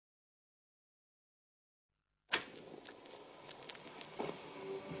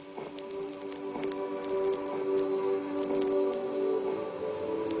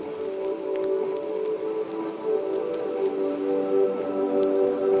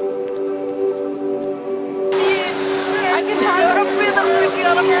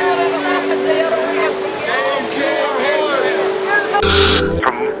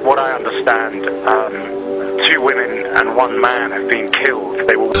From what I understand, 2 women and 1 man have been killed.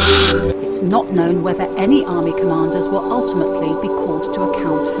 It's not known whether any army commanders will ultimately be called to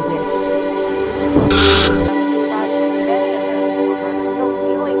account for this.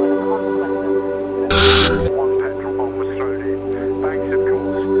 One petrol bomb was thrown in. Banks, of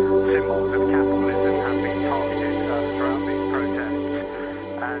course, symbols of capitalism, have been targeted throughout these protests.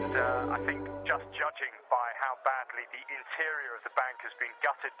 And I think just judging by how badly the interior of the bank has been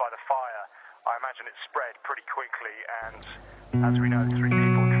gutted by the fire, I imagine it spread pretty quickly, and as we know, 3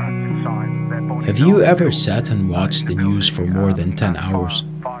 people trapped inside. Their bodies. Have you ever sat and watched the news for more than 10 hours?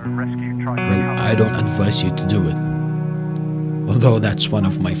 Well, I don't advise you to do it. Although that's one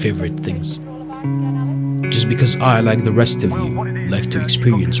of my favorite things. Just because I, like the rest of you, like to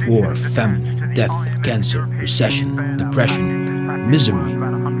experience war, famine, death, cancer, recession, depression, misery,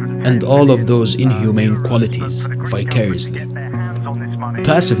 and all of those inhumane qualities vicariously.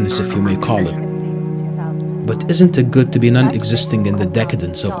 Passiveness, if you may call it. But isn't it good to be non-existing in the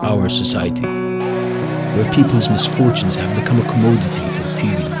decadence of our society, where people's misfortunes have become a commodity for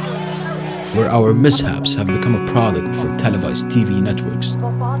TV, where our mishaps have become a product for televised TV networks,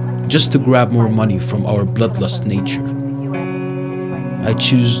 just to grab more money from our bloodlust nature? I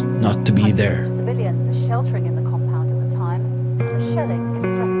choose not to be there.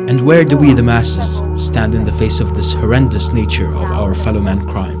 And where do we, the masses, stand in the face of this horrendous nature of our fellow man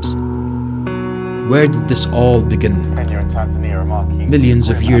crimes? Where did this all begin? Millions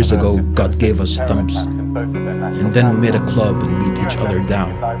of years ago, God gave us thumbs, and then we made a club and beat each other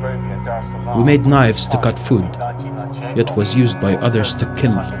down. We made knives to cut food, yet was used by others to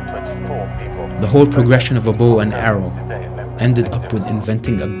kill. The whole progression of a bow and arrow ended up with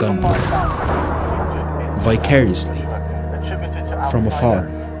inventing a gun. Vicariously, from afar,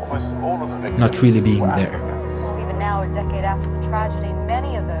 not really being there. Even now, a decade after the tragedy,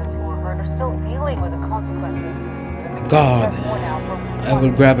 many of those who were hurt are still dealing with the consequences. God, I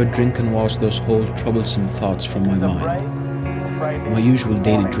will grab a drink and wash those whole troublesome thoughts from my mind. My usual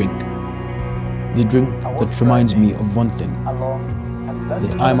daily drink. The drink that reminds me of one thing,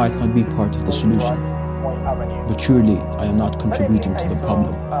 that I might not be part of the solution, but surely I am not contributing to the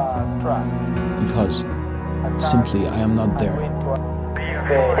problem, because simply I am not there.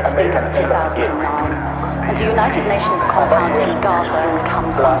 15th, 2009, and a United Nations compound in Gaza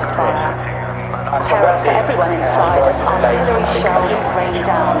comes under fire. Terror for everyone inside as artillery shells rain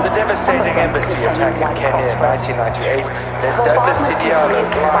down. The devastating embassy attack in Kenya in 1998 left the city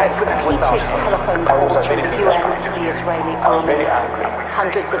continues despite repeated telephone calls from the UN to the Israeli army.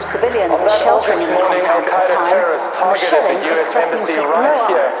 Hundreds of civilians are sheltering in the compound at the time, and the shelling is threatening to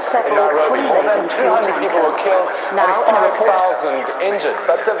blow up several fully laden fuel tankers. Now, in a report, 5,000 injured,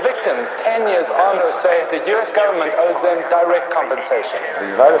 but the victims, 10 years on, say the US government owes them direct compensation.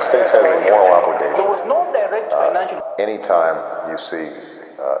 The United States has a moral obligation. There was no direct financial. Anytime you see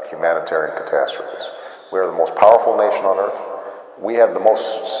humanitarian catastrophes, we are the most powerful nation on earth. We have the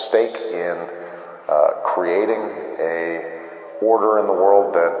most stake in creating a order in the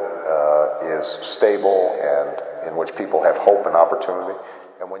world that is stable and in which people have hope and opportunity.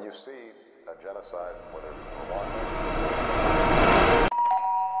 And when you see a genocide, whether it's in Rwanda,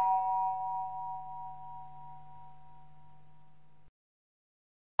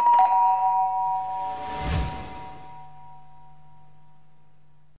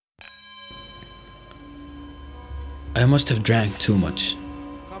 I must have drank too much,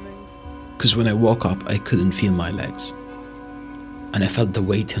 because when I woke up I couldn't feel my legs, and I felt the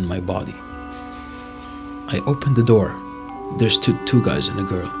weight in my body. I opened the door. There stood 2 guys and a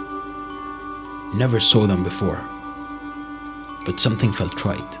girl. Never saw them before, but something felt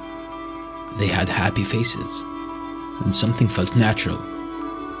right. They had happy faces, and something felt natural.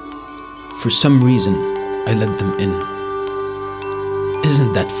 For some reason, I let them in.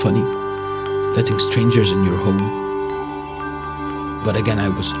 Isn't that funny? Letting strangers in your home? But again, I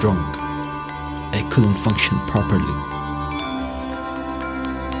was drunk. I couldn't function properly.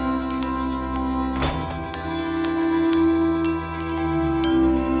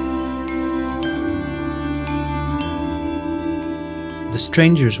 The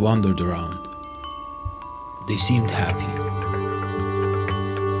strangers wandered around. They seemed happy.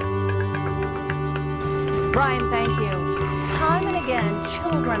 Rhian, thank you. Time and again,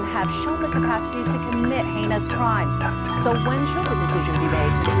 children have shown the capacity to commit heinous crimes. So when should the decision be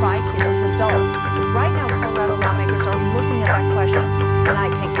made to try kids as adults? Right now, Colorado lawmakers are looking at that question.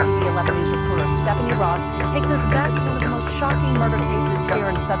 Tonight, KKTV 11 News reporter Stephanie Ross takes us back to one of the most shocking murder cases here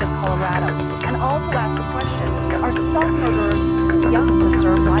in southern Colorado, and also asks the question, are some murderers too young to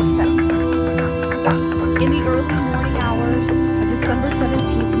serve life sentences? In the early morning hours of December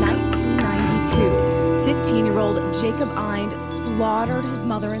 17th, 1992, 15-year-old Jacob Ind slaughtered his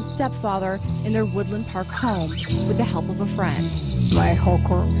mother and stepfather in their Woodland Park home with the help of a friend. My whole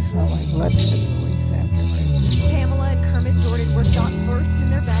courtroom smelled like blood for 2 weeks after. Pamela and Kermit Jordan were shot first in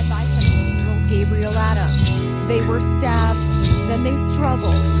their bed by 17-year-old Gabriel Adem. They were stabbed, then they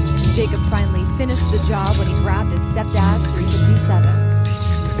struggled. Jacob finally finished the job when he grabbed his stepdad's .357.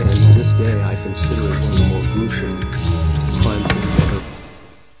 And to this day, I consider it one of the more gruesome crimes of murder.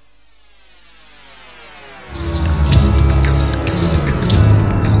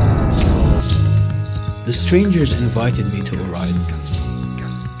 The strangers invited me to a ride.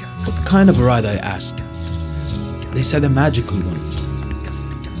 What kind of a ride, I asked. They said a magical one,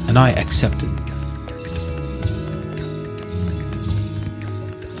 and I accepted.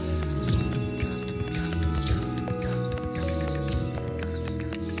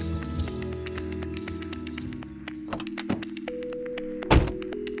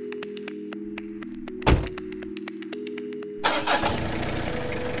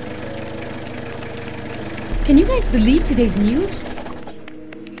 Can you guys believe today's news?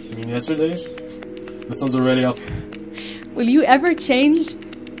 You mean yesterday's? The sun's already up. Will you ever change?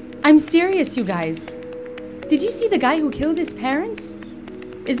 I'm serious, you guys. Did you see the guy who killed his parents?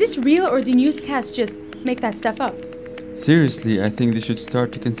 Is this real, or do newscasts just make that stuff up? Seriously, I think they should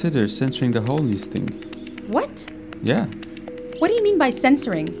start to consider censoring the whole news thing. What? Yeah. What do you mean by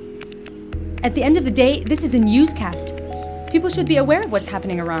censoring? At the end of the day, this is a newscast. People should be aware of what's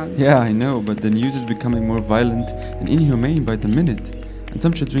happening around. Yeah, I know, but the news is becoming more violent and inhumane by the minute. And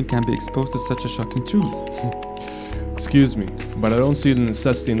some children can be exposed to such a shocking truth. Excuse me, but I don't see the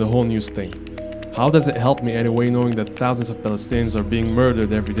necessity in the whole news thing. How does it help me anyway knowing that thousands of Palestinians are being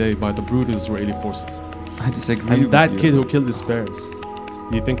murdered every day by the brutal Israeli forces? I disagree and with that you. kid who killed his parents.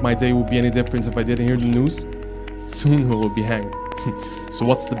 Do you think my day would be any different if I didn't hear the news? Soon he will be hanged. So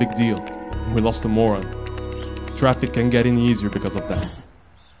what's the big deal? We lost a moron. Traffic can get any easier because of that.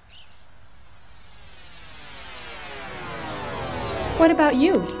 What about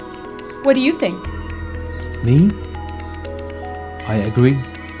you? What do you think? Me? I agree.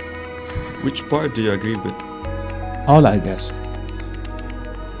 Which part do you agree with? All, I guess.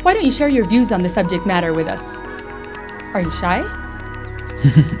 Why don't you share your views on the subject matter with us? Are you shy?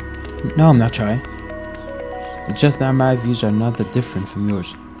 No, I'm not shy. It's just that my views are not that different from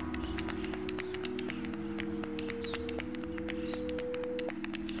yours.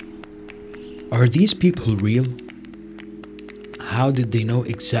 Are these people real? How did they know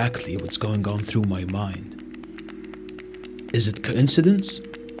exactly what's going on through my mind? Is it coincidence?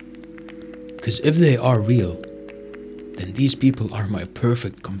 Because if they are real, then these people are my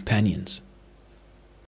perfect companions.